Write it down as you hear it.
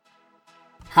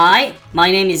Hi,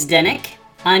 my name is Denek.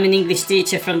 I'm an English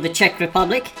teacher from the Czech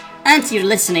Republic, and you're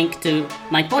listening to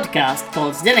my podcast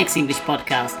called Denek's English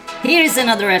Podcast. Here is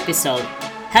another episode.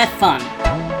 Have fun!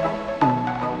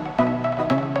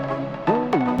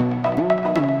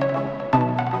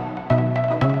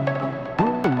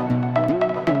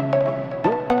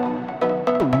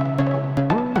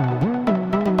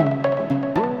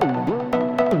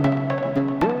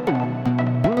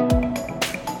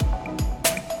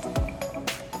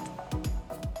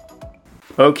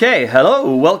 Okay,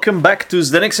 hello, welcome back to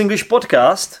Zdenek's English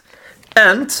Podcast.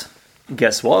 And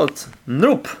guess what?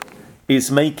 Noop is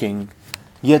making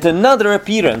yet another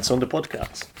appearance on the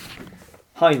podcast.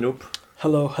 Hi Noop.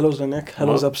 Hello Zdenek.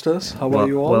 Hello Zepsters. How are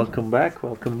you all? Welcome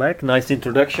back. Nice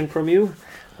introduction from you.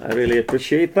 I really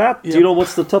appreciate that. Yep. Do you know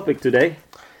what's the topic today?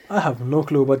 I have no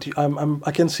clue, but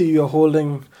I can see you're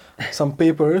holding some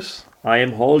papers.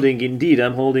 I'm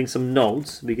holding some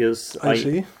notes because I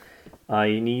see.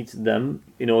 I need them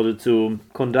in order to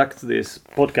conduct this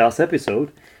podcast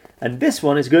episode. And this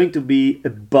one is going to be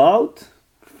about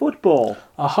football.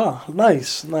 Aha,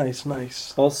 nice.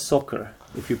 Or soccer,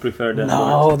 if you prefer that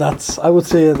No, word. I would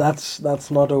say that's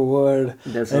not a word.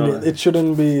 That's and not- it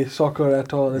shouldn't be soccer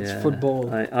at all. It's Yeah, football.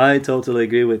 I totally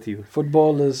agree with you.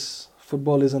 Football is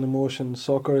an emotion.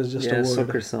 Soccer is just a word.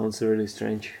 Soccer sounds really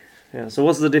strange. Yeah, so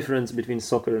what's the difference between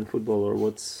soccer and football, or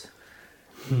what's...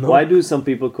 No, Why do some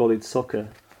people call it soccer?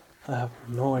 I have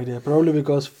no idea. Probably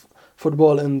because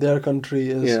football in their country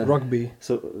is Yeah. rugby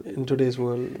So in today's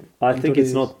world. I in think it's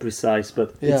today's- not precise,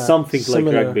 but Yeah, it's something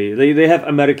similar. like rugby. They have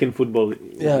American football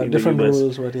Yeah, in different the US.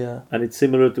 rules, but yeah. And it's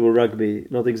similar to a rugby.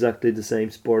 Not exactly the same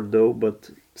sport though,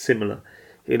 but similar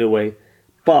in a way.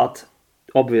 But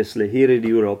obviously here in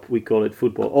Europe we call it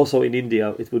football. Also in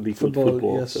India it would be called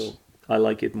football. Yes. So I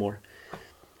like it more.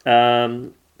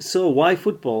 So why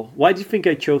football? Why do you think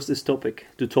I chose this topic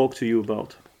to talk to you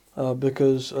about?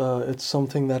 Because it's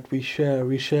something that we share.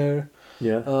 We share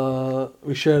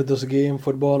this game,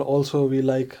 football. Also, we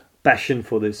like Passion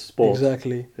for this sport.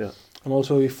 exactly. Yeah. And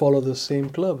also, we follow the same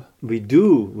club, We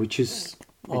do, which is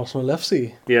Arsenal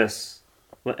FC. yes.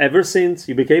 Well, ever since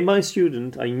you became my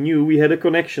student, I knew we had a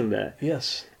connection there.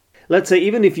 Yes. Let's say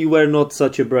even if you were not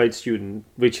such a bright student,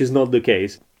 which is not the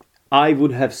case, I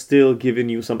would have still given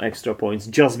you some extra points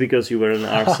just because you were an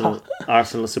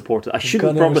Arsenal supporter. I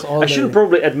shouldn't Gunners all day.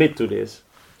 probably admit to this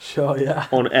Sure. Yeah.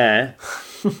 on air,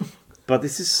 but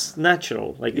this is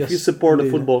natural. Like if you Yes, support a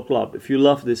indeed. football club, if you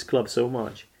love this club so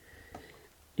much,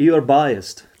 you are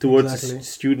biased towards Exactly. a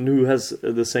student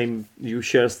who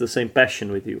shares the same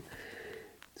passion with you.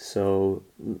 So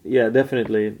yeah,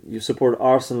 definitely you support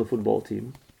Arsenal football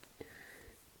team.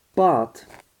 But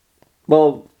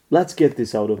well, let's get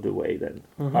this out of the way then.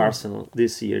 Mhm. Arsenal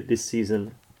this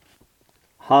season.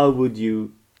 How would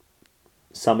you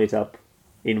sum it up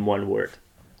in one word,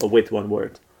 or with one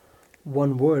word?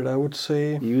 One word, I would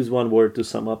say Use one word to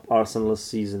sum up Arsenal's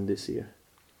season this year.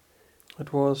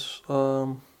 it was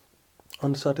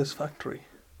unsatisfactory.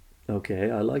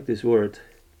 Okay, I like this word.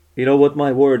 You know what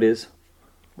my word is?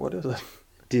 What is it?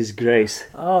 Disgrace.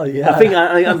 Oh yeah. I think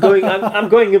I'm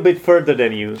going a bit further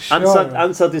than you. Sure.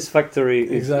 Unsatisfactory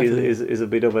Exactly. is a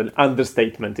bit of an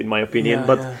understatement in my opinion. Yeah,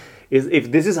 but yeah.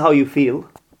 if this is how you feel,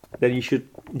 then you should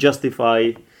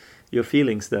justify your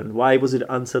feelings. Then why was it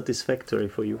unsatisfactory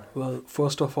for you? Well,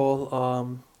 first of all,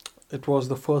 it was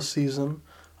the first season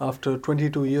after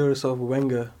 22 years of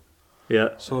Wenger. Yeah,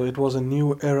 So it was a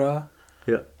new era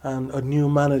yeah. and a new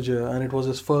manager, and it was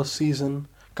his first season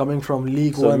coming from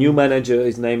League So One. new manager,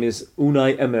 his name is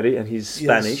Unai Emery, and he's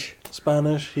Yes, Spanish.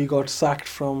 Spanish. He got sacked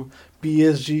from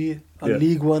PSG, a Yeah.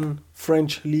 League One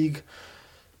French league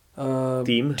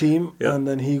Team. Yeah. and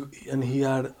then he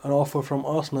had an offer from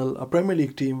Arsenal, a Premier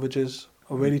League team, which is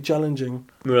a very challenging.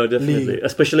 Well, definitely, League.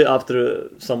 especially after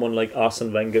someone like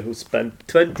Arsene Wenger, who spent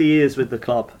 20 years with the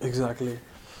club. Exactly.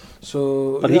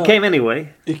 So, But yeah, he came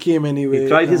anyway. He came anyway. He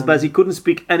tried his and best. He couldn't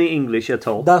speak any English at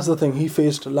all. That's the thing. He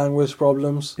faced language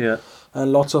problems, Yeah.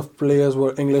 and lots of players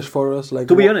were English for us. Like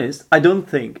To be honest, I don't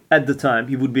think at the time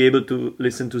he would be able to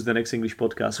listen to the next English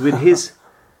podcast with his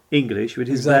English, with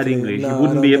his Exactly. bad English. No, he I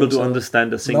wouldn't don't be able think to so.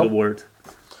 understand a single Nope. word.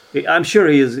 I'm sure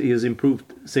he has improved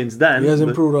since then. He has but-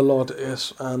 improved a lot,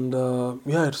 yes. And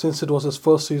since it was his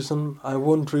first season, I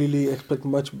wouldn't really expect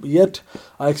much. Yet,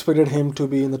 I expected him to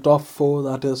be in the top four,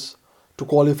 that is, to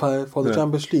qualify for the Yeah.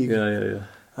 Champions League. Yeah.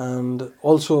 And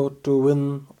also to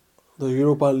win the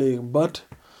Europa League. But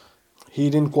he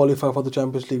didn't qualify for the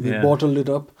Champions League. We Yeah. bottled it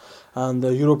up. And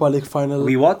the Europa League final,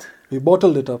 We what? we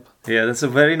bottled it up. Yeah, that's a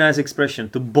very nice expression.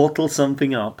 To bottle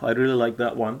something up. I really like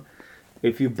that one.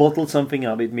 If you bottle something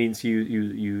up, it means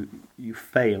you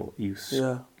fail. You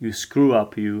screw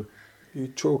up. You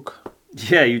choke.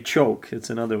 Yeah, you choke. It's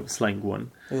another slang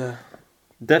one. Yeah.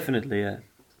 Definitely, yeah.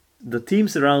 The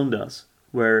teams around us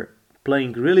were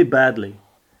playing really badly.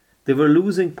 They were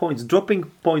losing points, dropping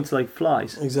points like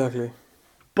flies. Exactly.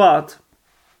 But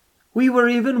we were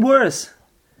even worse.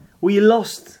 We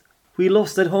lost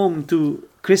at home to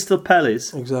Crystal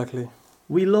Palace. Exactly.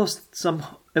 We lost some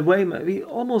away match. We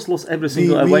almost lost every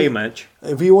single away match.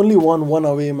 We only won one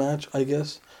away match, I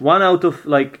guess. 1 out of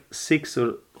like 6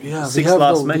 or Yeah, 6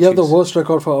 last matches. We have the worst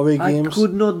record for away games. I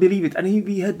could not believe it. And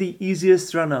we had the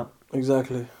easiest run up.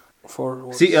 Exactly.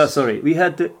 We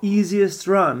had the easiest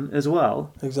run as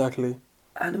well. Exactly.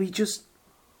 And we just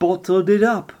bottled it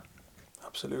up.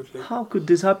 Absolutely. How could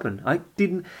this happen?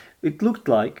 It looked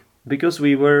like, because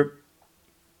we were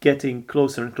getting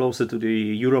closer and closer to the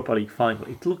Europa League final,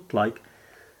 it looked like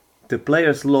the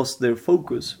players lost their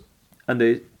focus, and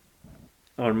they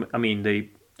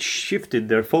shifted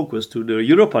their focus to the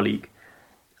Europa League,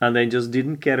 and they just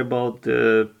didn't care about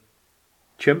the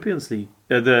Champions League,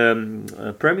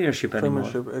 the Premiership anymore.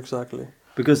 Premiership, exactly.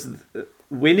 Because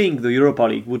winning the Europa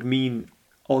League would mean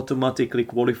automatically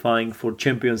qualifying for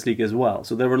Champions League as well.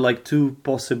 So there were like 2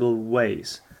 possible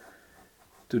ways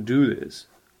to do this.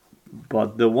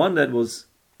 But the one that was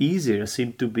easier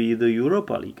seemed to be the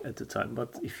Europa League at the time.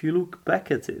 But if you look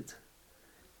back at it,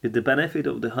 with the benefit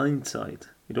of the hindsight,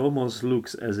 it almost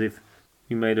looks as if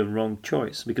we made a wrong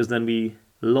choice. Because then we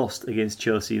lost against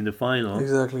Chelsea in the final.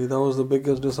 Exactly, that was the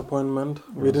biggest disappointment.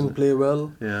 We didn't play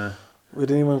well. Yeah. We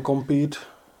didn't even compete.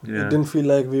 Yeah. It didn't feel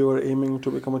like we were aiming to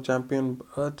become a champion,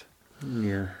 but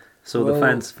yeah. So the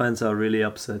fans are really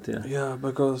upset. Yeah. Yeah,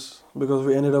 because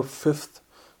we ended up 5th,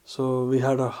 so we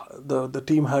had the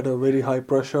team had a very high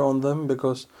pressure on them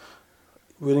because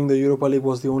winning the Europa League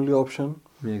was the only option.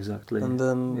 Yeah, exactly. And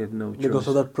then we had no because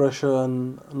of that pressure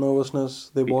and nervousness,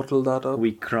 they bottled that up.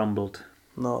 We crumbled.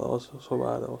 No, that was so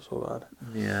bad. That was so bad.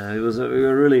 Yeah, we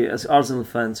were really, as Arsenal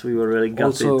fans, we were really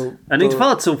gutted. Also, and it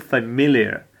felt so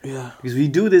familiar. Yeah. Because we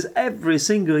do this every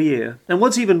single year. And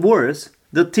what's even worse,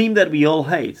 the team that we all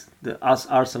hate, us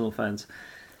Arsenal fans,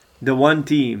 the one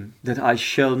team that I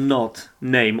shall not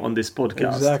name on this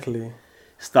podcast. Exactly.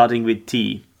 Starting with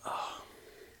T.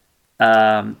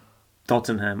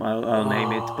 Tottenham, I'll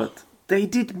name it. But they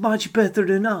did much better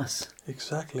than us.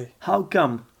 Exactly. How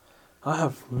come? I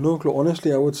have no clue.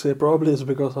 Honestly, I would say probably it's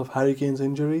because of Harry Kane's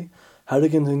injury. Harry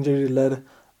Kane's injury led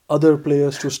other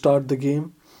players to start the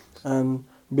game, and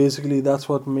basically that's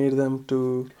what made them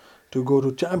to go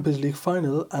to Champions League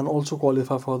final and also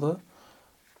qualify for the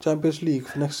Champions League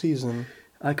for next season.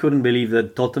 I couldn't believe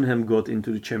that Tottenham got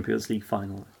into the Champions League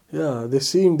final. Yeah, they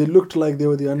looked like they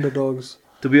were the underdogs.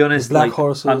 To be honest,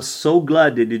 horses. I'm so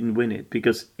glad they didn't win it,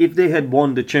 because if they had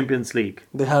won the Champions League,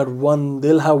 they'll have one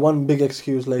big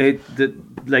excuse we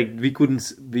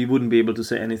wouldn't be able to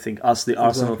say anything, us the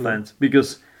Arsenal fans,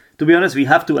 because to be honest, we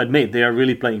have to admit they are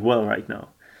really playing well right now,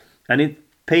 and it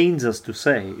pains us to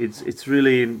say it's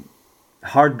really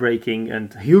heartbreaking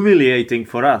and humiliating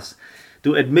for us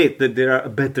to admit that they are a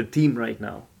better team right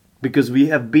now, because we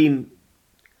have been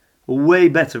way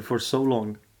better for so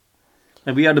long.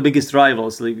 And we are the biggest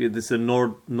rivals. Like, it's a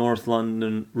North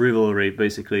London rivalry,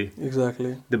 basically.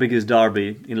 Exactly. The biggest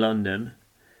derby in London.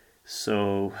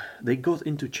 So they got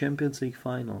into Champions League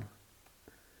final,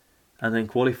 and then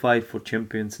qualified for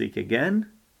Champions League again,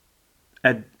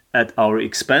 at our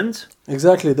expense.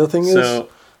 Exactly. The thing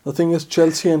is,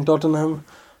 Chelsea and Tottenham,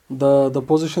 the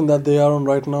position that they are on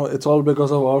right now, it's all because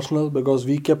of Arsenal, because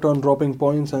we kept on dropping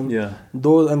points, and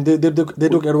they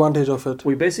took advantage of it.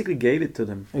 We basically gave it to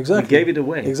them. Exactly. We gave it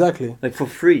away. Exactly. Like for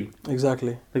free.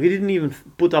 Exactly. Like we didn't even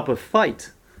put up a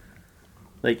fight.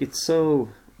 Like it's so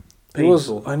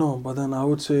painful. I know, but then I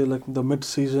would say like the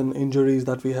mid-season injuries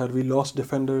that we had, we lost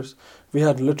defenders. We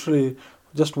had literally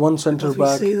just one centre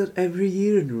back. We say that every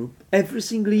year, Noop. Every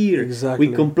single year. Exactly.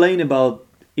 We complain about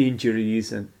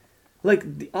injuries, and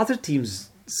like the other teams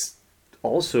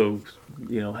also,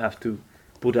 have to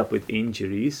put up with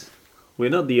injuries.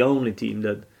 We're not the only team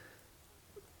that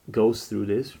goes through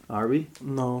this, are we?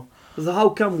 No. So how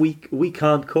come we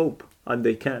can't cope and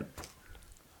they can?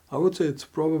 I would say it's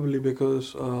probably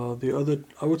because Arsenal,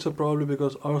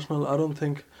 I don't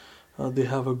think they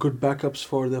have a good backups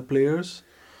for their players,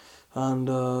 and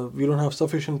we don't have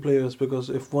sufficient players, because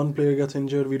if one player gets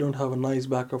injured, we don't have a nice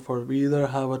backup for it. We either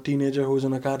have a teenager who's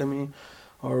in academy,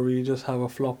 or we just have a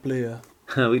flop player.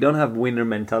 We don't have winner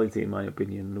mentality, in my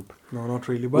opinion. Nope. No, not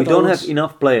really. But we don't have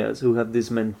enough players who have this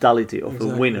mentality of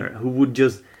a winner, who would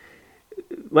just,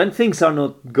 when things are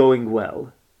not going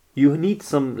well, you need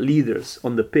some leaders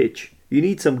on the pitch You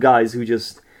need some guys who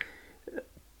just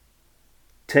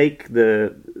take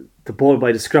the ball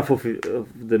by the scruff of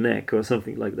the neck or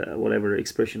something like that, whatever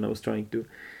expression I was trying to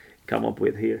come up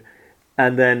with here,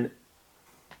 and then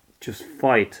just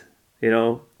fight,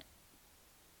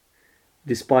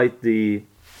 despite the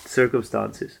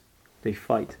circumstances, they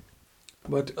fight.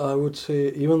 But I would say,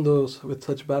 even though with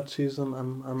such bad season,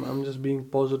 I'm just being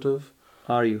positive.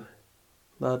 Are you?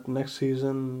 That next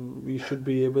season we should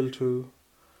be able to.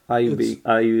 Are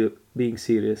you being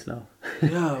serious now?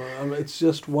 Yeah, it's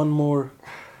just one more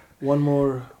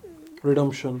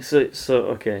redemption. So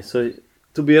okay. So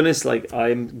to be honest, like,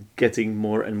 I'm getting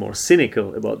more and more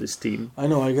cynical about this team. I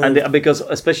know, I get and it.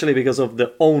 especially because of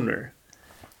the owner.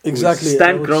 Exactly.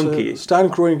 Stan Kroenke. Stan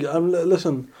Kroenke.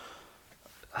 Listen,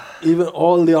 even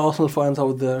all the Arsenal fans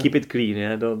out there. Keep it clean,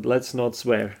 yeah. Let's not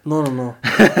swear. No.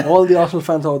 All the Arsenal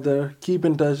fans out there, keep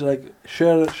in touch. Like,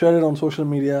 share it on social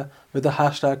media with the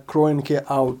hashtag Kroenke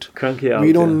out. Kroenke out.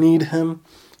 We don't need him.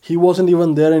 He wasn't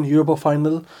even there in Europa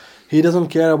final. He doesn't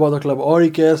care about the club. All he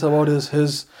cares about is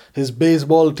his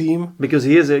baseball team. Because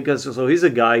he's a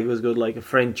guy who has got like a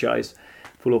franchise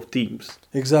full of teams.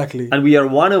 Exactly. And we are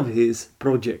one of his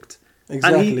projects.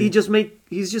 Exactly. And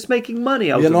he's just making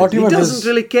money out We are of not it. He even doesn't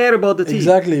really care about the team.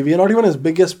 Exactly. We are not even his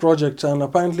biggest projects, and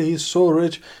apparently he's so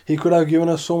rich, he could have given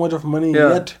us so much of money,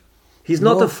 yet... He's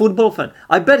not a football fan.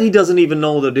 I bet he doesn't even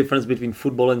know the difference between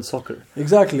football and soccer.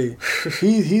 Exactly.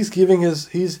 He's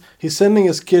sending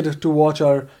his kid to watch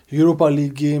our Europa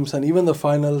League games and even the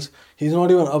finals. He's not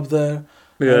even up there.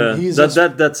 Yeah,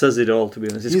 that says it all, to be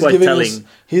honest. It's quite telling.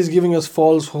 He's giving us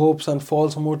false hopes and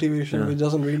false motivation, which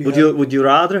doesn't really help. Would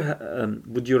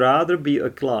you rather be a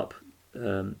club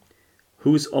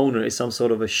whose owner is some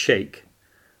sort of a sheikh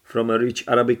from a rich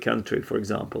Arabic country, for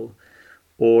example,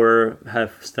 or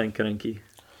have Stan Kroenke?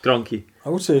 I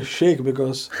would say Sheikh,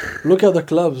 because look at the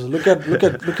clubs. Look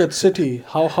at City.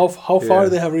 How far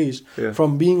they have reached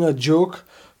from being a joke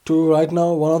to right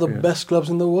now one of the best clubs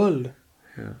in the world.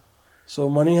 Yeah. So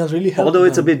money has really helped. Although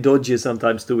it's them. a bit dodgy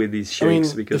sometimes too with these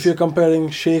sheikhs, because if you're comparing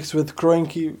sheikhs with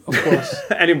Kroenke, of course.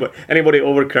 anybody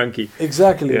over Kroenke.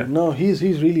 Exactly. Yeah. No, he's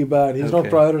really bad. He's not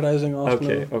prioritizing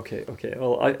Arsenal. Okay.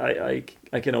 Well,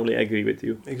 I can only agree with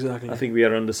you. Exactly. I think we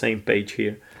are on the same page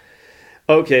here.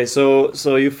 Okay, so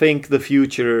you think the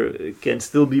future can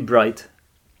still be bright?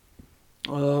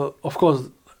 Of course,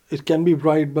 it can be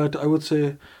bright, but I would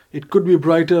say it could be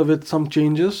brighter with some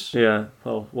changes. Yeah.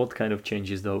 Well, what kind of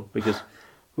changes though? Because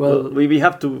we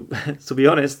have to, to be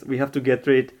honest, we have to get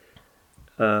rid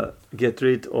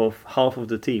of half of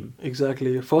the team.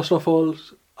 Exactly. First of all,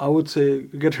 I would say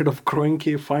get rid of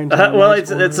Kroenke. Find. Well,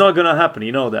 it's not gonna happen.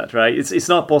 You know that, right? It's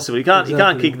not possible. You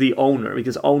can't kick the owner,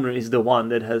 because owner is the one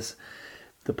that has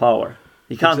the power.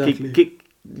 You can't kick.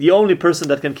 The only person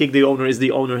that can kick the owner is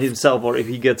the owner himself, or if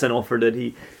he gets an offer that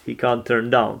he can't turn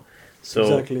down. So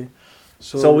exactly.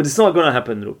 So it's not gonna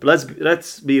happen, Rup.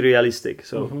 Let's be realistic.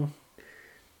 So. Mm-hmm.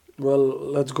 Well,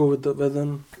 let's go with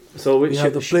then. So we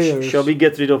have the players. Shall we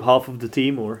get rid of half of the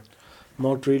team, or?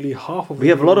 Not really half of. We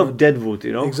have a lot of deadwood,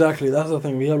 you know. Exactly, that's the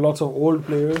thing. We have lots of old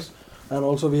players, and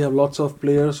also we have lots of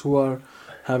players who are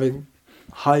having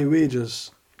high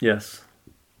wages. Yes.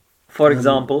 For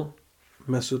example,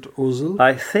 Mesut Ozil.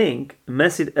 I think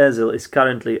Mesut Ozil is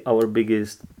currently our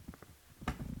biggest,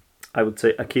 I would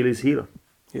say, Achilles heel.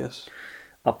 Yes.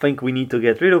 I think we need to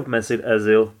get rid of Mesut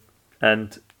Ozil,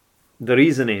 and the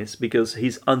reason is because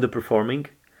he's underperforming.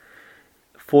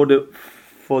 For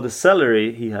the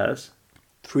salary he has,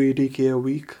 380k a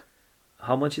week.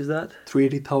 How much is that?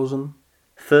 380,000.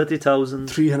 30,000.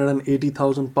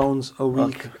 380,000 pounds a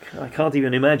week. I can't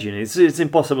even imagine. It's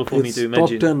impossible for me to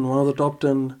imagine. Top 10, one of the top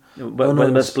 10 but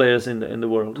the best players in the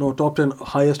world. No, top 10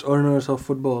 highest earners of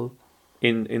football.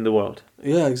 In the world.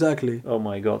 Yeah, exactly. Oh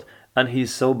my god. And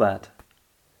he's so bad.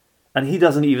 And he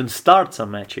doesn't even start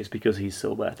some matches because he's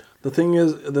so bad. The thing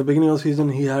is, at the beginning of the season,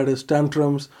 he had his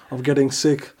tantrums of getting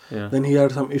sick. Yeah. Then he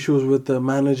had some issues with the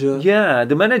manager. Yeah,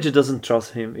 the manager doesn't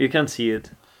trust him. You can see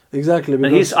it. Exactly. And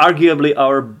he's arguably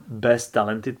our best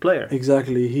talented player.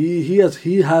 Exactly. He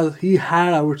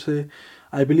had, I would say,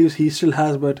 I believe he still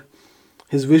has, but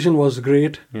his vision was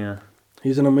great. Yeah.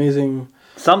 He's an amazing...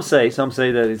 Some say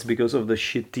that it's because of the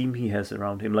shit team he has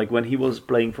around him. Like when he was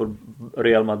playing for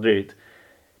Real Madrid,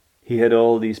 he had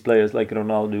all these players like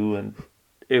Ronaldo, and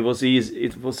it was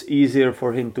easier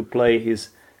for him to play his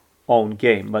own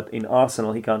game. But in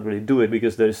Arsenal, he can't really do it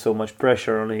because there is so much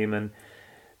pressure on him, and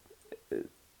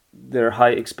there are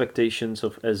high expectations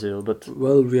of Özil, but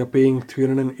Well, we are paying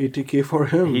 380k for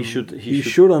him. he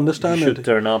should understand he should it.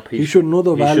 turn up. He should know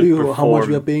the he should value, how much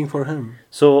we perform. are paying for him.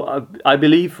 So I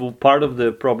believe part of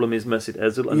the problem is Mesut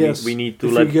Özil, and Yes, we need to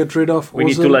if let we get rid of we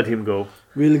need to Ozil, let him go.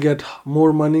 we'll get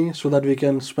more money so that we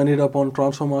can spend it up on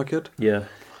transfer market. Yeah,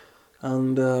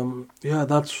 And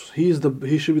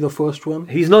he should be the first one.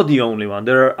 he's not the only one.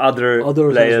 There are Others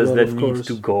as players well, that of need course.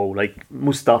 to go. Like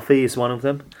Mustafi is one of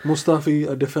them. Mustafi,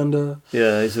 a defender.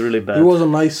 Yeah, he's really bad. He was a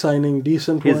nice signing,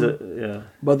 decent He's one.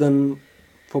 But then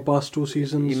for past 2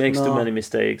 seasons, he makes too nah, many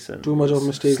mistakes and too much of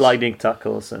mistakes. sliding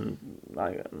tackles and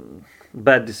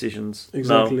bad decisions.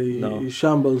 Exactly. No. He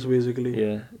shambles basically.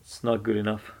 Yeah, it's not good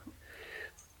enough.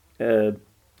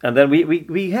 And then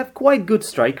we have quite good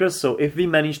strikers, so if we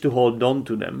manage to hold on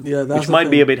to them, Yeah, that's which the might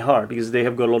be thing. a bit hard because they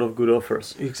have got a lot of good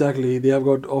offers. Exactly. They have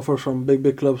got offers from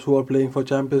big clubs who are playing for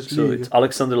Champions So League. it's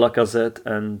Alexander Lacazette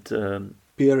and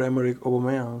Pierre-Emerick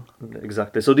Aubameyang.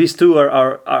 exactly. So these two are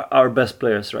our best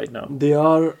players right now. They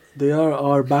are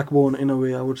our backbone in a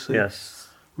way, I would say. Yes.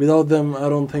 Without them, I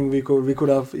don't think we could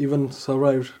have even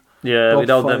survived. Yeah. Top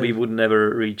Without them, five. we would never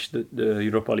reach the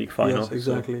Europa League final. Yes,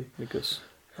 exactly. Because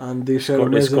And they share they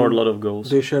scored a amazing. lot of goals.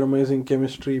 They share amazing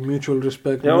chemistry, mutual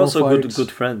respect. They're no also fights.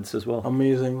 good friends as well.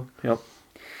 Amazing. Yep.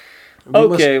 We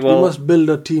Okay, must, well- we must build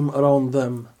a team around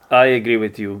them. I agree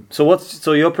with you.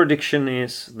 So your prediction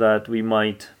is that we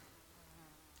might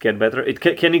get better.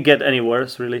 Can it get any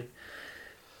worse? Really?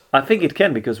 I think it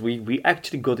can because we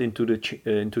actually got into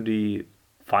the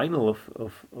final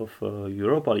of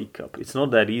Europa League Cup. It's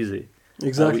not that easy.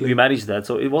 Exactly. We managed that,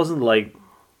 so it wasn't like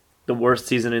the worst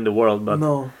season in the world, but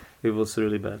no, it was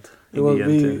really bad. it in was, the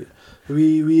end,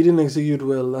 we didn't execute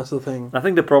well. That's the thing. I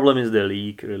think the problem is the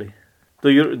league. Really,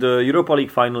 the Europa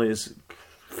League final is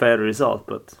fair result,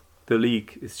 but the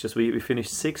league is just we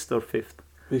finished 6th or 5th.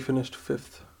 We finished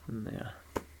 5th. Yeah.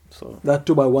 So That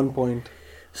too by 1 point.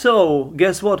 So,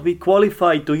 guess what? We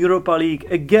qualified to Europa League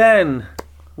again.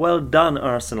 Well done,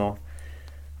 Arsenal.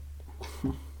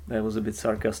 That was a bit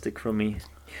sarcastic from me.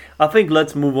 I think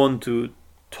let's move on to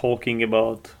talking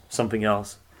about something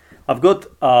else. I've got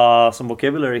some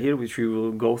vocabulary here which we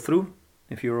will go through,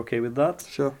 if you're okay with that.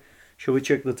 Sure. Shall we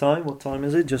check the time? What time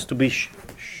is it? Just to be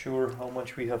sure how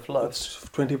much we have left. It's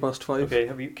 20 past 5.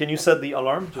 Okay, can you set the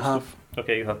alarm? Just Have.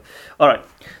 Okay, you have. All right.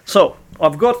 So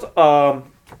I've got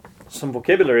some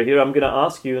vocabulary here. I'm gonna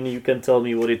ask you, and you can tell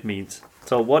me what it means.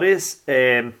 So, what is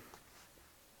an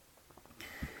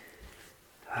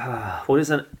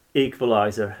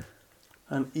equalizer?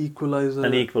 An equalizer.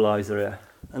 An equalizer, yeah.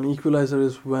 An equalizer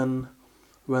is when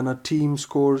a team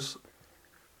scores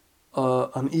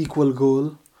an equal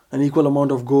goal, an equal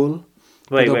amount of goal.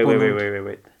 Wait. the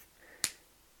opponent.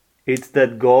 It's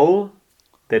that goal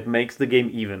that makes the game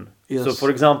even. Yes. So, for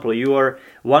example, you are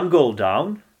 1 goal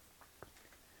down.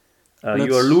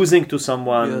 You are losing to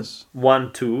someone Yes.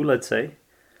 1-2, let's say,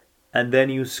 and then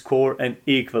you score an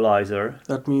equalizer,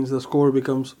 That means the score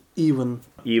becomes even.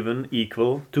 even,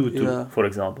 equal, 2-2, Yeah. for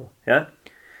example. Yeah.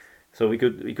 So we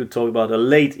could talk about a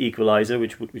late equalizer,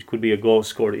 which could be a goal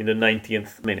scored in the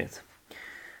 90th minute.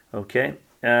 Okay.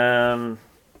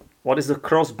 What is the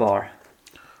crossbar?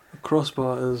 A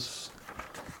crossbar is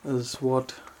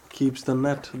what keeps the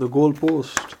net. The goal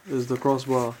post is the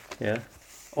crossbar. Yeah.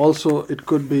 Also, it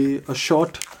could be a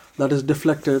shot that is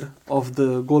deflected off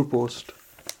the goal post.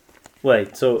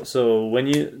 Wait. So when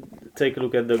you take a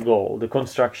look at the goal, the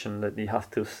construction that you have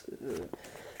to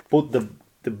put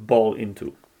the ball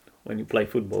into when you play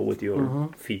football with your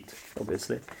feet,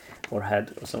 obviously, or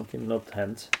head or something, not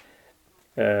hands.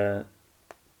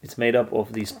 It's made up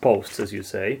of these posts, as you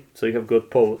say. So you have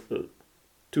got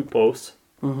 2 posts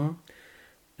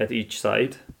at each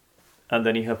side, and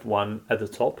then you have one at the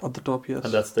top, At the top, yes.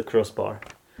 and that's the crossbar.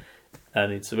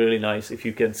 And it's really nice if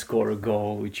you can score a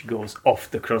goal which goes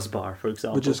off the crossbar, for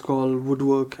example. Which is called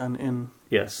woodwork and in.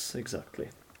 Yes, exactly.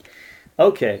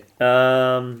 Okay.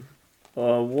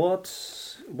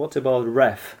 What about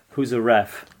ref? Who's a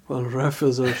ref? Well, ref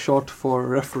is a short for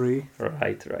referee.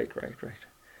 Right.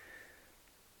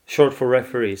 Short for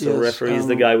referee. So Yes, referee is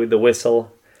the guy with the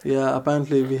whistle. Yeah,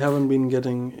 apparently we haven't been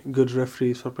getting good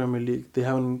referees for Premier League. They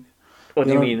haven't. What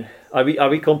do you mean? Are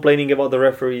we complaining about the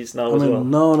referees now I as mean, well?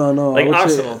 no. Like I would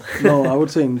Arsenal. Say, no, I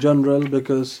would say in general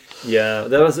because. Yeah,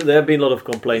 there have been a lot of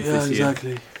complaints Yeah, this year.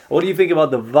 exactly. What do you think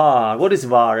about the VAR? What is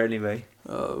VAR anyway?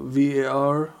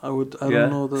 VAR. I don't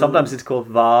know the. Sometimes it's called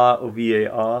VAR or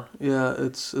VAR. Yeah,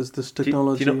 it's this Do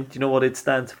technology. you know what it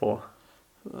stands for?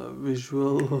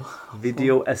 Visual.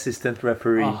 Video assistant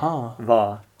referee. Aha.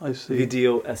 VAR. I see.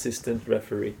 Video assistant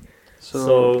referee. So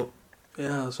So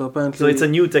Yeah, so apparently. So it's a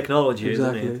new technology,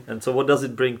 Exactly. isn't it? And so what does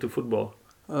it bring to football?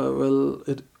 Well,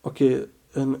 it okay.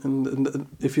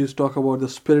 If you talk about the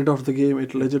spirit of the game,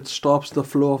 it legit stops the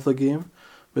flow of the game,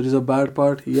 which is a bad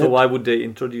part. Yet, So why would they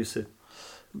introduce it?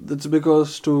 it's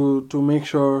because to make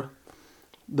sure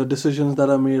the decisions that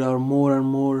are made are more and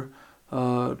more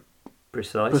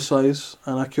precise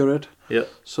and accurate. Yeah.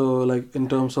 So like in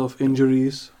terms of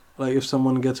injuries, like if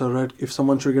someone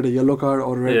should get a yellow card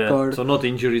or a red card. So not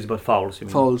injuries but fouls. You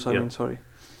mean? Fouls. I mean, sorry.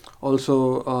 Also,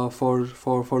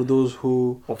 for those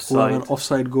who have an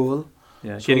offside goal.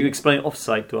 Yeah. So Can you explain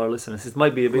offside to our listeners? It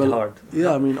might be a bit hard.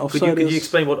 Yeah, I mean offside. Could you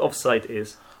explain what offside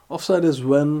is? Offside is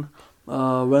when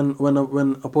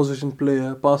opposition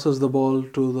player passes the ball.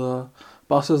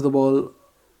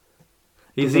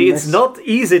 You see, it's not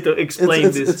easy to explain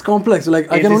this. It's complex. Like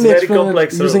I It can is only very explain complex,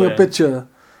 it using a yeah. picture.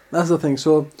 That's the thing.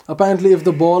 So apparently, if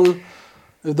the ball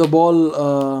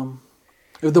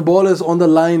is on the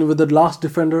line with the last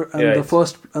defender and the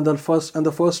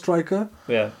first striker,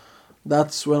 Yeah.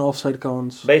 that's when offside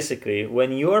counts. Basically,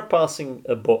 when you're passing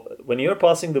the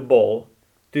ball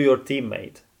to your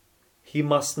teammate, he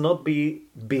must not be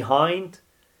behind.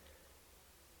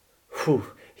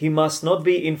 He must not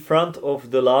be in front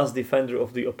of the last defender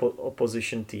of the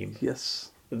opposition team.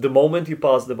 Yes. The moment you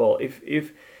pass the ball, if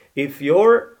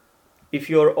your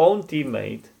own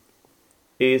teammate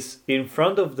is in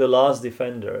front of the last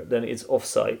defender, then it's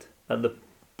offside and the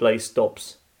play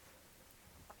stops.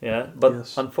 Yeah, but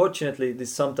Yes. unfortunately,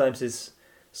 this sometimes is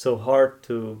so hard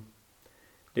to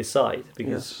decide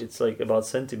because Yes. it's like about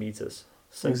centimeters.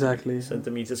 Exactly.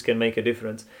 Centimeters can make a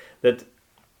difference. That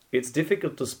it's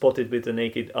difficult to spot it with the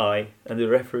naked eye, and the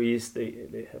referees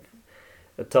they have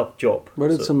a tough job.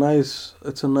 But it's a nice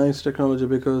technology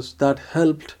because that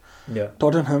helped yeah,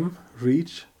 Tottenham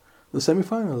reach the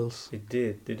semi-finals. it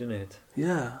did, didn't it?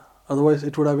 Yeah. Otherwise,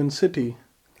 it would have been City.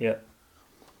 Yeah.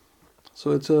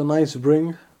 So it's a nice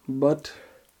bring, but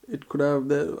it could have.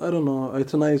 I don't know.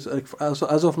 It's a nice.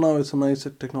 As of now, it's a nice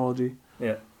technology.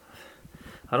 Yeah.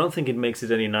 I don't think it makes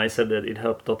it any nicer that it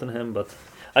helped Tottenham, but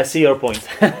I see your point.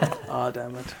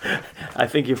 Damn it. I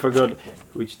think you forgot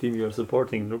which team you're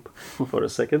supporting, Noop, for a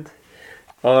second.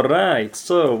 All right.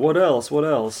 So what else? I'm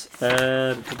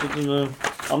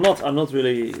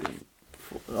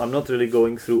not really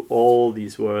going through all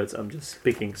these words. I'm just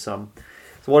picking some.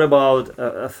 So what about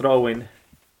a throw-in?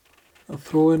 A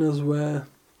throw-in is where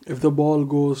if the ball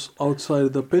goes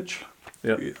outside the pitch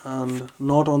Yeah. and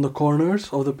not on the corners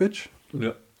of the pitch,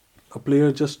 Yeah. a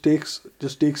player just takes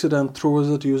it and throws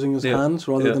it using his hands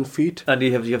rather than feet. And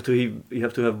you have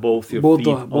to have both your Both feet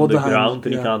the- on both the the hands, ground,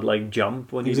 and you yeah. can't like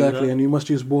jump when you do Exactly, that. and you must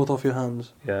use both of your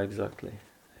hands. Yeah, exactly.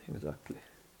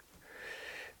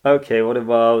 Okay, what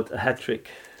about a hat trick?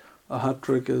 A hat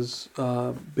trick is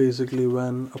basically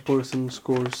when a person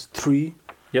scores three.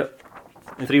 Yep.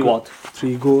 It Three could- what?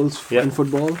 3 goals Yeah. in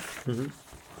football. Mm-hmm.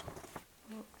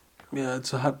 Yeah,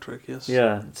 it's a hat trick. Yes.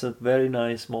 Yeah, it's a very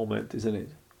nice moment, isn't it?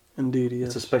 Indeed. Yes.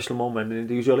 It's a special moment, and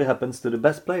it usually happens to the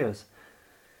best players.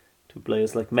 To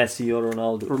players like Messi or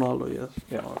Ronaldo. Ronaldo. Yes.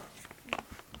 Yeah.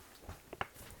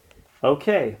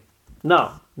 Okay.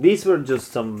 Now, these were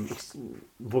just some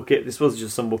this was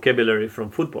just some vocabulary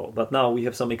from football, but now we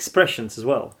have some expressions as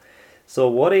well. So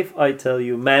what if I tell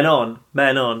you man on?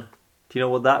 Do you know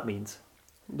what that means?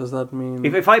 Does that mean?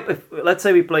 If let's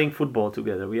say we're playing football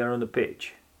together, we are on the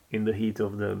pitch in the heat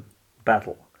of the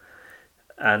battle,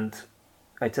 and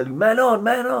I tell you man on,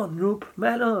 Roop,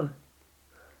 man on.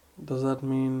 Does that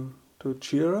mean to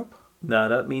cheer up? No,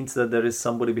 that means that there is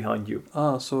somebody behind you.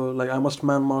 So like I must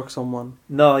man mark someone.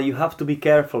 No, you have to be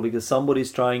careful because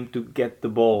somebody's trying to get the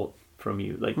ball from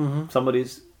you. Like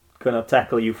somebody's gonna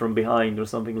tackle you from behind or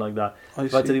something like that.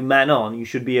 If I tell you man on, you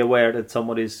should be aware that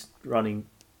somebody's running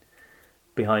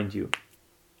behind you.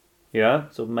 Yeah,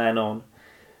 so man on.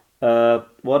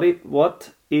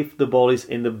 What if the ball is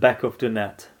in the back of the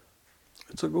net?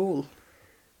 It's a goal.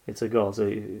 It's a goal. So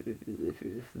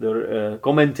if the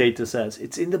commentator says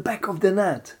it's in the back of the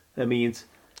net, that means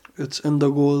It's in the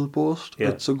goal post. Yeah.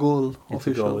 It's a goal. it's a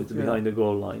Official. goal. It's behind the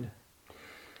goal line.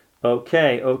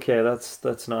 Okay,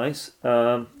 that's nice.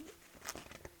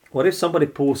 What if somebody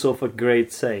pulls off a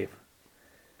great save?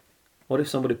 Well,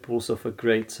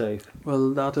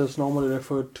 that is normally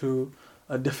referred to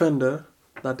a defender.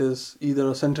 That is either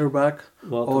a centre back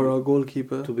or a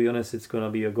goalkeeper. To be honest, it's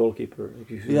gonna be a goalkeeper. If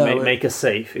you Yeah, but- make a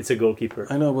save, it's a goalkeeper.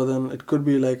 I know, but then it could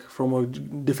be like from a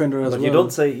defender as But well. you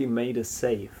don't say he made a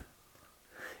save.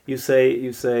 You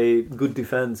say good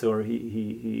defense or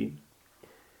he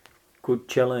could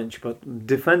challenge, but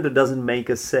defender doesn't make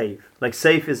a save. Like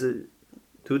save is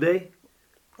do they?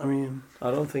 I mean,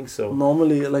 I don't think so.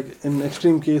 normally, like in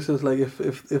extreme cases, like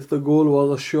if the goal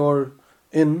was a sure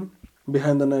in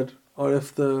behind the net, or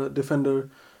if the defender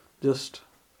just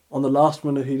on the last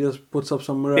minute he just puts up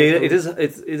some miracle.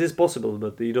 It is possible,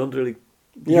 but you don't really.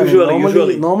 Yeah,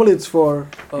 normally it's for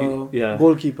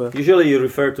goalkeeper. Usually you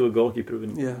refer to a goalkeeper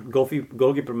when Yeah.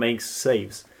 goalkeeper makes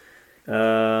saves.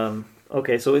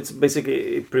 Okay, so it's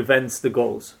basically it prevents the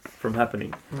goals from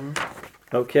happening. Mhm.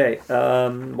 Okay,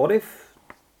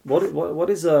 what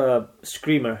is a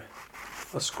screamer?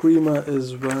 A screamer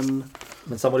is when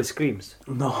Somebody screams.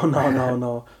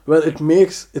 no. Well,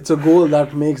 it's a goal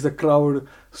that makes the crowd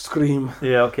scream.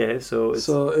 Yeah, okay, so it's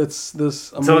it's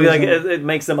this amazing. so like it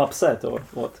makes them upset or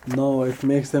what? No, it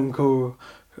makes them go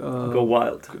Go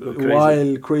wild, go crazy.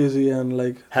 wild, crazy, and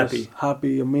like Happy. just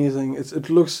happy, amazing.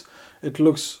 It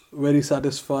looks very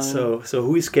satisfying. So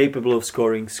who is capable of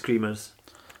scoring screamers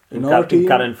In our team- in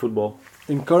current football?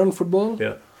 In current football,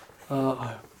 Yeah.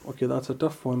 Okay, that's a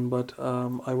tough one, but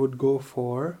I would go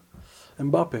for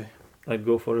Mbappe. I'd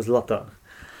go for Zlatan.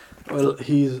 Well,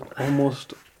 he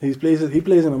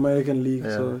plays in American league,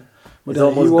 Yeah. so but It's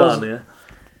almost he was done, yeah.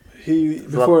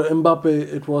 before Mbappe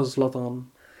it was Zlatan.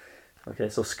 Okay,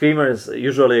 so screamer is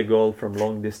usually a goal from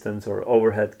long distance or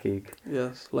overhead kick,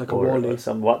 Yes, like a or volley.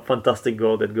 some fantastic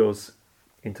goal that goes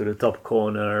into the top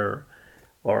corner,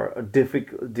 or a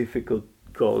difficult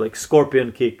goal like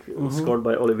scorpion kick scored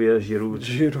by Olivier Giroud.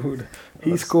 Giroud. He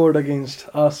That's- scored against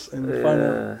us in the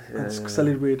final Yeah, and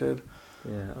celebrated.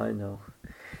 Yeah, I know.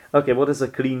 Okay, what is a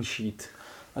clean sheet?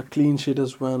 A clean sheet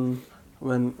is when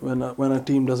a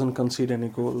team doesn't concede any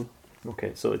goal.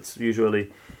 Okay, so it's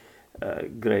usually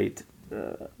great,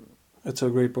 It's a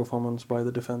great performance by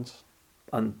the defense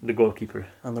and the goalkeeper.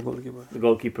 and the goalkeeper. The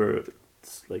goalkeeper,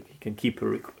 it's like he can keep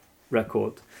a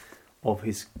record of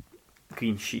his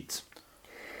clean sheets.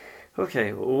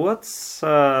 Okay, what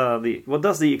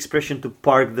does the expression "to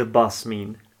park the bus"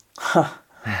 mean?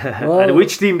 And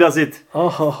which team does it?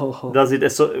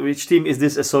 Which team is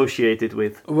this associated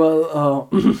with? Well,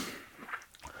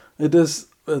 it is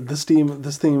this team.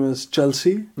 This team is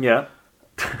Chelsea, Yeah.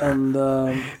 and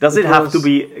Does it have to was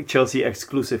be Chelsea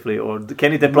exclusively, or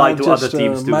can it apply to other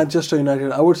teams too? Manchester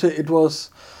United. I would say it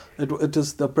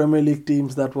is the Premier League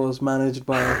teams that was managed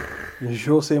by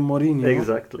Jose Mourinho.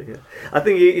 Exactly. Yeah. I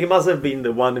think he must have been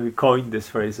the one who coined this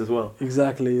phrase as well.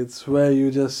 Exactly. It's where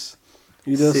you just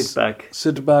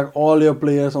Sit back. all your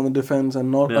players on the defense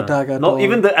and not Yeah. attack at Not all.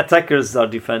 even the attackers are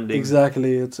defending.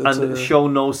 Exactly. It's And show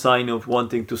no sign of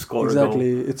wanting to score a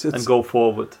exactly. goal It's and go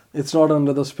forward. It's not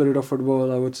under the spirit of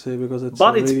football, I would say, because it's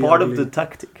But it's really part ugly. of the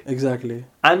tactic. Exactly.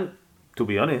 And to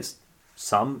be honest,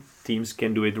 some teams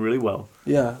can do it really well.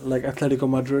 Yeah, like Atletico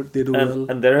Madrid, they do well.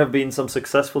 And there have been some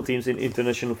successful teams in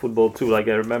international football too. Like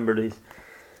I remember this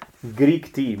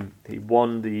Greek team. They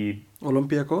won the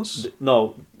Olympiacos?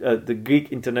 the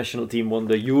Greek international team won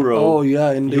the Euro. Oh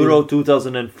yeah, indeed. Euro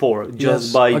 2004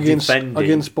 just by defending.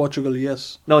 Against Portugal,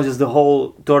 yes. No, just the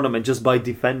whole tournament just by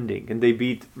defending, and they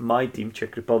beat my team,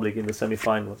 Czech Republic, in the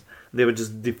semi-finals. They were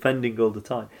just defending all the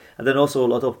time, and then also a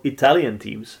lot of Italian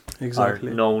teams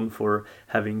Exactly. are known for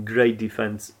having great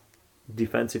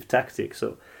defensive tactics.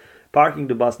 So, parking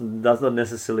the bus does not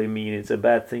necessarily mean it's a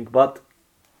bad thing, but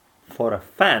for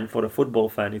a football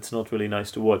fan, it's not really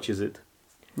nice to watch, is it?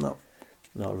 No.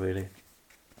 Not really.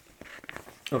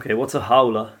 Okay, what's a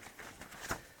howler?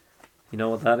 You know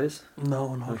what that is?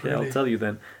 No, not Okay, really. I'll tell you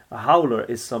then. A howler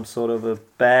is some sort of a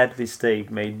bad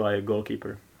mistake made by a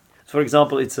goalkeeper. So for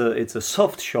example, it's a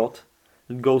soft shot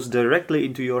that goes directly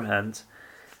into your hands,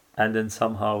 and then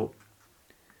somehow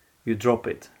you drop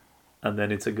it, and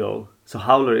then it's a goal. So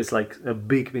howler is like a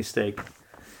big mistake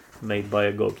made by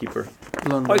a goalkeeper.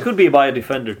 Blunder. Or it could be by a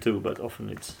defender too, but often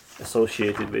it's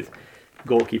associated with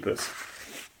goalkeepers.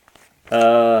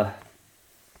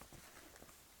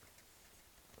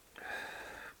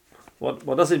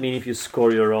 What does it mean if you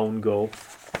score your own goal?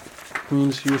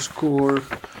 Means you score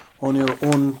on your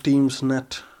own team's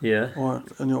net Yeah. or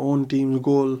on your own team's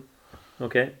goal.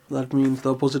 Okay. That means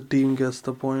the opposite team gets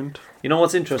the point. You know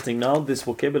what's interesting now? This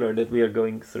vocabulary that we are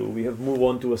going through, we have moved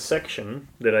on to a section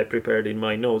that I prepared in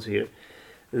my notes here,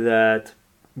 that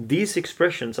these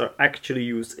expressions are actually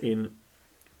used in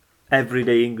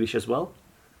everyday English as well,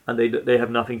 and they have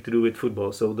nothing to do with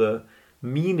football. So the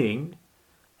meaning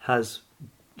has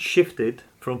shifted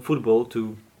from football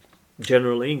to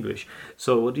general English.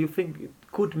 So what do you think it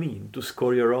could mean to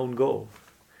score your own goal?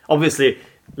 Obviously,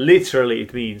 literally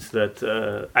it means that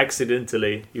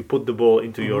accidentally you put the ball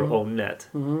into your own net.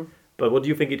 Mm-hmm. But what do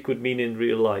you think it could mean in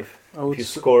real life? I would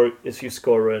If you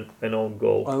score an own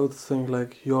goal. I would think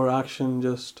like your action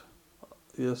just,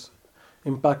 yes,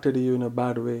 impacted you in a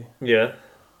bad way. Yeah.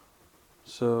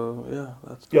 So yeah,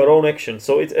 that's Your own action.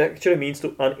 So it actually means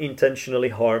to unintentionally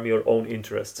harm your own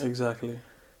interests. exactly.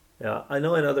 Yeah, I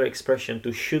know another expression,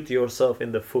 to shoot yourself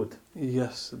in the foot.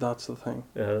 Yes, that's the thing.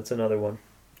 Yeah, that's another one.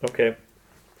 Okay.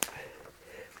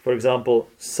 For example,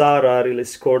 Sarah really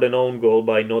scored an own goal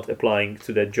by not applying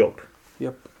to that job.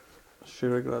 Yep, she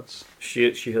regrets.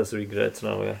 She has regrets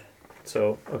now, yeah.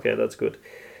 So, okay, that's good.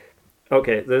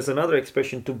 Okay, there's another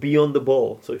expression, to be on the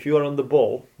ball. So if you are on the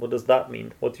ball, what does that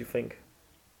mean? What do you think?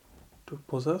 To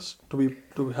possess,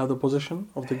 to have the possession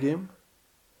of the game,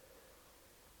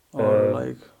 or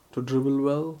like to dribble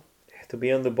well. To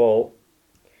be on the ball,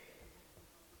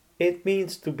 it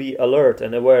means to be alert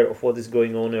and aware of what is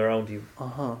going on around you.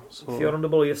 So If you're on the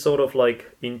ball, you're sort of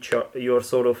like in charge. You're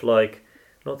sort of like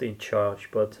not in charge,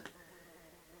 but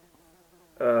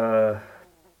I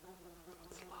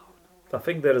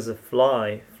think there is a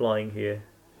fly flying here.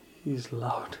 he's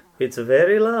loud. It's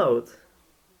very loud.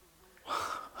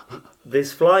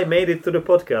 This fly made it to the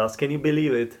podcast. Can you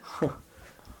believe it?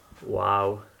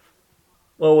 Wow.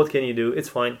 Well, what can you do? It's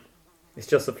fine. It's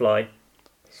just a fly.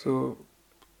 So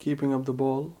keeping up the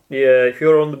ball. Yeah, if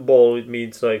you're on the ball, it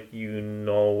means like you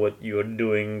know what you're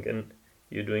doing and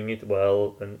you're doing it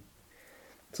well and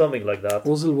something like that.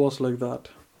 Ozil was like that.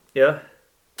 Yeah.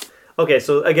 Okay,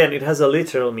 so again, it has a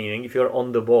literal meaning. If you're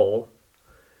on the ball,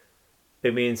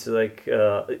 it means like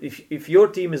if your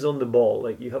team is on the ball,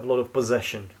 like you have a lot of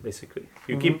possession. Basically,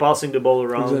 you keep passing the ball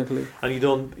around, Exactly. and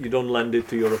you don't lend it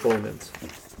to your opponents.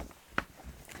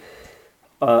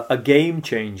 A game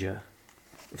changer.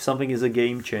 If something is a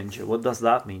game changer, what does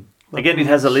that mean? Again, it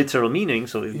has a literal meaning.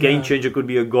 So a game changer could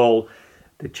be a goal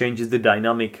that changes the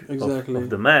dynamic of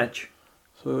the match.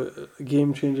 So a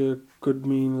game changer could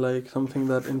mean like something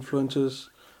that influences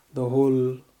the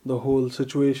whole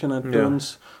situation and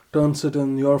turns it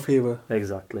in your favor.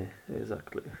 Exactly.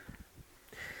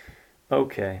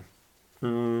 Okay.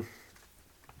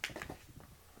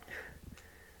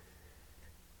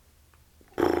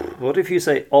 What if you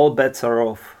say all bets are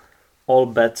off? All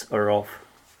bets are off.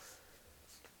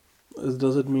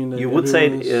 Does it mean that You would say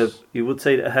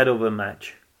it ahead of a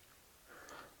match.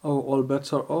 Oh, all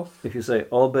bets are off? If you say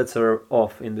all bets are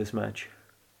off in this match.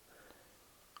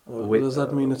 Does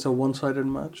that mean it's a one-sided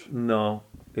match? No,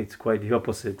 it's quite the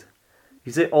opposite. If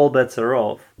you say all bets are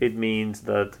off, it means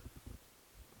that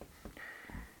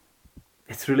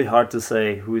it's really hard to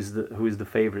say who is the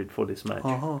favorite for this match.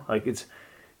 Like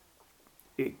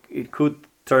it could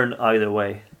turn either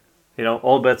way. You know,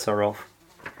 all bets are off.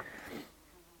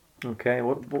 Okay,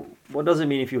 what does it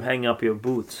mean if you hang up your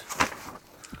boots?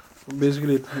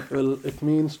 Basically, it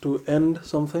means to end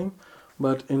something,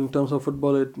 but in terms of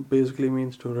football, it basically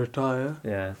means to retire.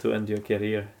 Yeah, to end your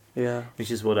career. Yeah. Which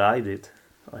is what I did.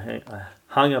 I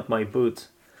hung up my boots.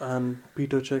 And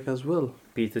Peter Cech as well.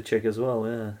 Peter Cech as well,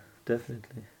 yeah,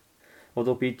 definitely.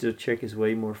 Although Peter Cech is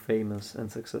way more famous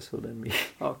and successful than me.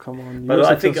 Oh, come on. But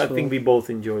I think we both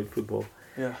enjoyed football.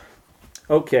 Yeah.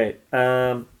 Okay.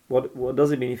 What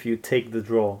does it mean if you take the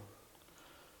draw?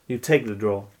 You take the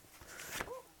draw.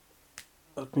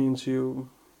 That means you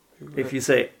If you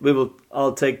say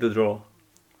I'll take the draw.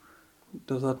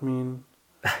 Does that mean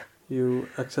you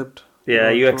accept? Yeah,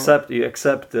 you draw?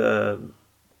 accept a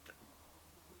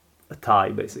tie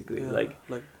basically.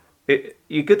 Yeah,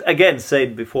 you could again say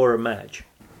it before a match.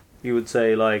 You would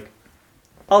say like,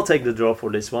 I'll take the draw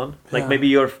for this one. Like maybe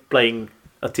you're playing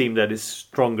a team that is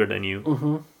stronger than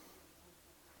you,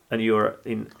 and you're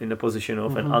in a position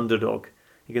of an underdog.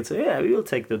 You can say, yeah, we'll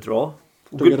take the draw.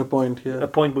 To get a point, yeah. A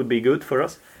point would be good for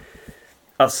us.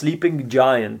 A sleeping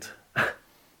giant.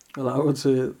 Well, I would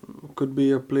say could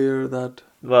be a player that.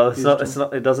 Well, it's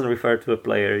not. It doesn't refer to a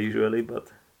player usually, but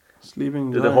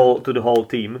sleeping to giant. the whole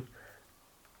team.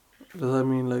 Does that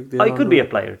mean like they? It could be a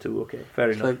player too. Okay,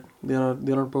 fair enough. Like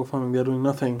they're not performing. They're doing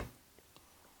nothing.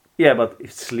 Yeah, but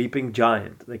it's sleeping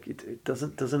giant. Like it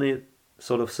doesn't it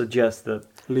sort of suggest that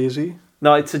lazy?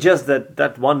 No, it suggests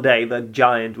that one day that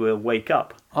giant will wake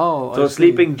up. Oh, so a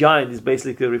sleeping giant is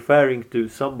basically referring to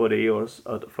somebody or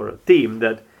for a team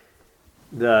that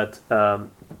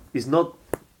is not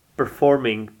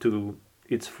performing to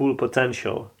its full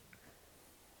potential,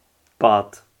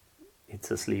 but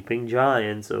it's a sleeping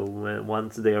giant. So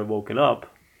once they are woken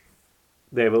up,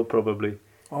 they will probably.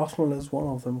 Arsenal is one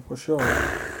of them for sure.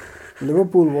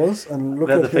 Liverpool was, and look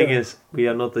but at the thing is, we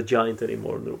are not a giant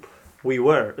anymore, Noob. We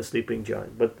were a sleeping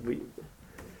giant, but we.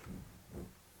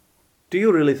 Do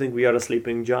you really think we are a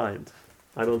sleeping giant?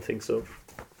 I don't think so.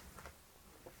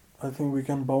 I think we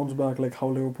can bounce back like how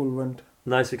Liverpool went.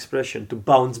 Nice expression, to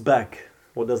bounce back.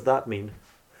 What does that mean?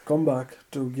 comeback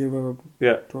to give a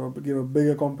Yeah, give a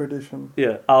bigger competition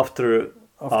yeah. After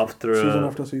season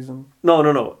after season.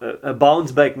 No. A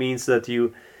bounce back means that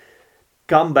you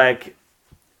come back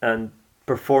and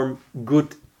perform good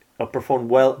or perform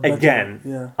well Better, again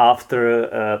yeah. after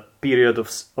a period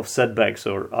of setbacks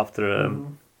or after a Mhm.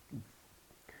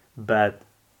 bad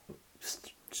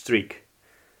streak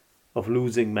of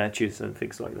losing matches and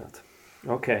things like that.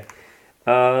 Okay.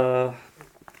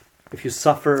 If you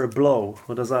suffer a blow,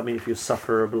 what does that mean? If you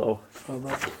suffer a blow?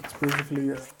 It's basically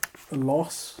a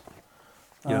loss,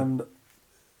 Yeah. and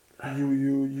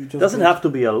you just Doesn't get- have to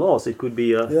be a loss. It could be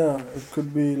Yeah, it could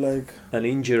be like an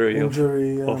injury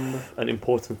injury of and an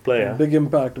important player. big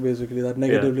impact basically that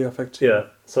negatively affects you. Yeah,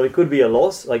 so it could be a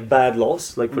loss, like bad loss.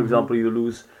 Like, for Mhm. example, you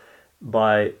lose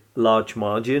by large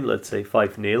margin, let's say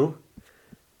 5-0,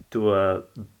 to a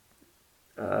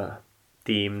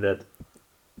team that,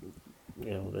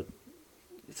 that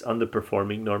it's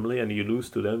underperforming normally, and you lose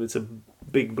to them. It's a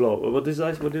big blow. What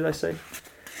did I say?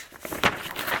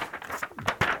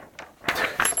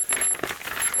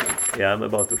 Yeah, I'm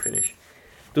about to finish.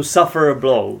 To suffer a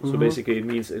blow. So Mhm. basically, it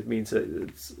means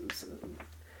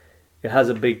it has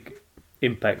a big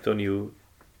impact on you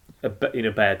in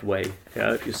a bad way.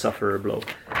 Yeah, if you suffer a blow,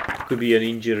 it could be an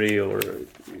injury, or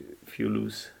if you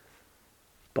lose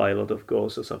by a lot of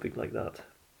goals or something like that.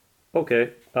 Okay.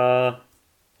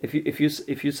 If you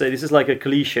say this is like a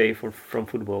cliche from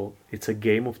football, it's a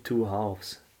game of two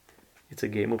halves. It's a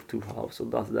game of two halves. So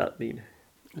what does that mean?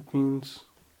 It means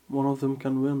one of them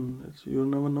can win. You'll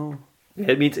never know.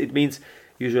 Yeah, it means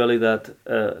usually that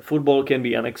football can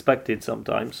be unexpected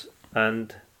sometimes,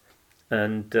 and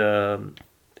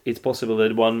it's possible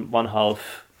that one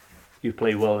half you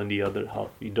play well and the other half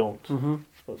you don't. Mm-hmm.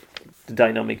 The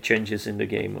dynamic changes in the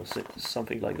game or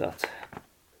something like that.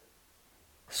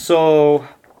 So,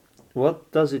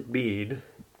 what does it mean?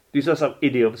 These are some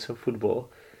idioms of football.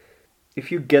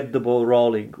 If you get the ball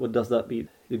rolling, what does that mean?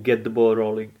 You get the ball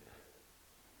rolling.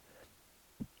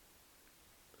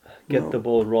 Get No. the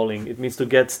ball rolling. It means to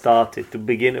get started, to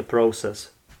begin a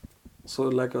process. So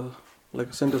like a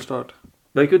center start.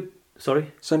 But you could,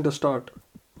 sorry? Center start.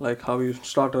 Like how you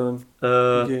start a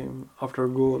game after a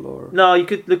goal or No, you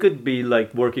could be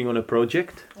like working on a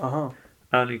project,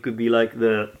 and you could be like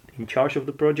in charge of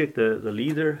the project, the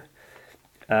leader,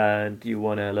 and you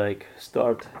wanna like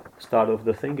start off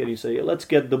the thing, and you say, let's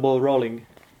get the ball rolling,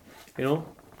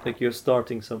 like you're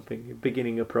starting something, you're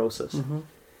beginning a process. Mm-hmm.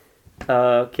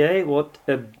 Okay, what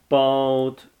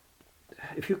about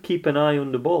if you keep an eye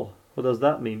on the ball? What does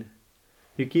that mean?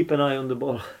 You keep an eye on the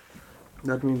ball.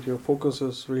 That means your focus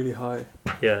is really high.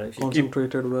 Yeah, if you keep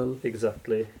Concentrated well.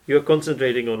 exactly. You're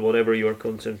concentrating on whatever you're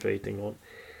concentrating on.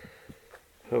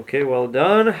 Okay, well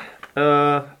done.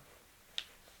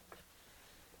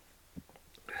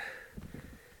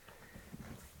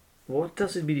 What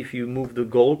does it mean if you move the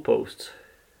goalposts?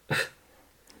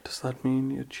 Does that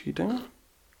mean you're cheating?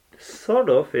 Sort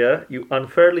of, yeah. You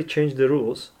unfairly change the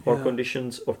rules or Yeah.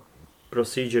 conditions of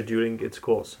procedure during its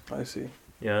course. I see.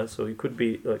 Yeah, so it could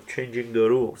be like changing the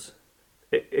rules.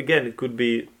 Again, it could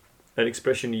be an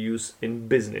expression you use in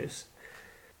business.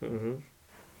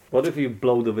 What if you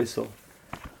blow the whistle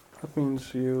That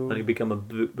means and you you. become a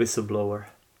whistleblower?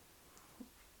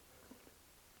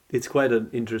 It's quite an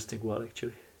interesting one,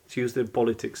 actually. It's used in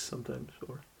politics sometimes.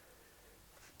 Or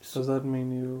Does that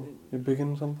mean you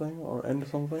begin something or end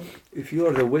something? if you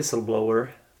are the whistleblower,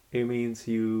 it means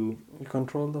you You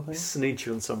control the thing? snitch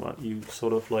on someone. You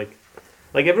sort of like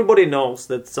everybody knows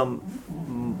that some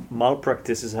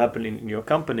malpractice is happening in your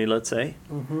company, let's say,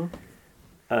 Mm-hmm.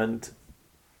 and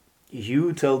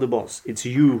you tell the boss. It's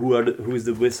you who is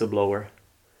the whistleblower.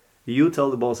 You tell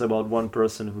the boss about one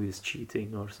person who is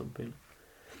cheating or something.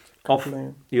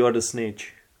 Often you are the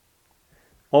snitch.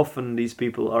 Often these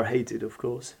people are hated, of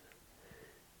course.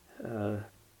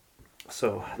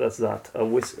 So that's that.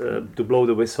 To blow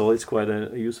the whistle is quite a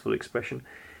useful expression.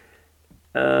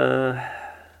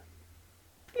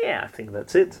 Yeah, I think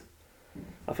that's it.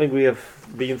 I think we have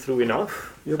been through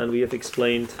enough, Yep. and we have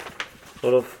explained a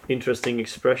lot of interesting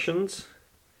expressions.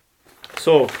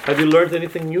 So, have you learned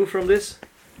anything new from this?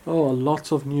 Oh,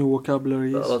 lots of new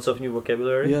vocabularies. Lots of new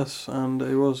vocabulary. Yes, and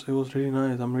it was really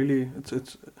nice. I'm really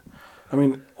it's. I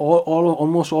mean,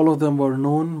 almost all of them were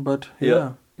known, but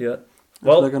yeah, Yeah. it's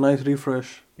Well, like a nice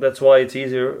refresh. that's why it's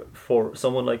easier for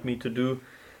someone like me to do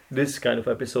this kind of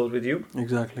episode with you.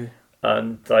 Exactly.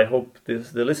 And I hope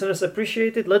the listeners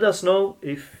appreciate it. Let us know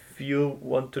if you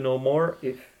want to know more,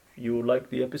 if you like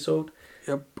the episode.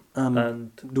 Yep, and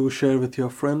And do share with your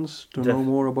friends to know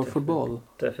more about football.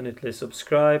 definitely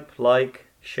subscribe, like,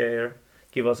 share,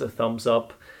 give us a thumbs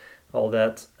up. all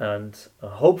that, and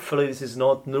hopefully this is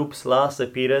not Noop's last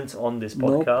appearance on this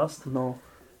Nope. podcast. No,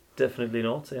 Definitely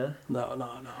not. Yeah,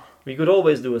 no. we could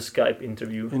always do a Skype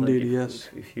interview. Indeed, if, yes.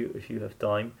 If you have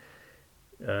time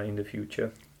in the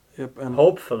future. Yep, and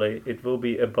Hopefully it will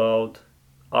be about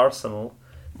Arsenal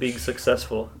being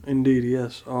successful. indeed,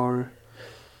 yes. Or,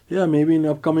 yeah, maybe in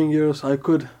upcoming years I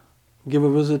could give a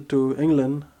visit to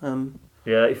England, and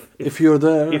Yeah, if you're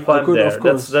there, if I I'm could, there, of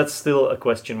course. that's still a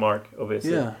question mark,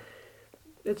 obviously. Yeah,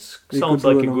 It We sounds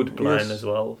could do like a an- good plan yes. as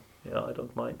well. Yeah, I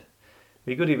don't mind.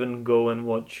 We could even go and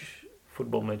watch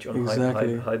football match on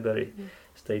Exactly. Highbury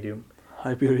Stadium.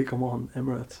 Highbury, come on,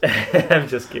 Emirates. I'm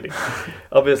just kidding.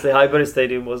 Obviously, Highbury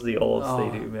Stadium was the old Oh,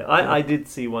 stadium. Yeah. yeah. I did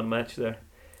see one match there,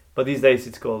 but these days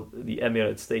it's called the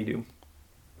Emirates Stadium.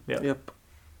 Yeah. Yep,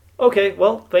 Okay,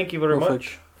 well, thank you very perfect.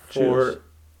 much for Cheers.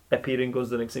 appearing on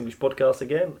the Next English podcast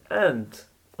again, and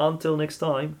until next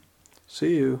time,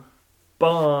 See you.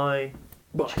 bye.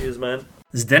 Bye. Cheers, man.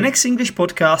 Zdenek's English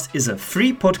podcast is a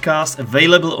free podcast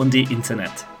available on the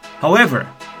internet. However,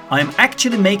 I am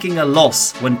actually making a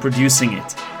loss when producing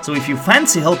it. So if you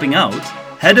fancy helping out,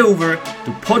 head over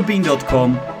to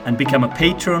podbean.com and become a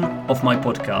patron of my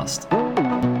podcast.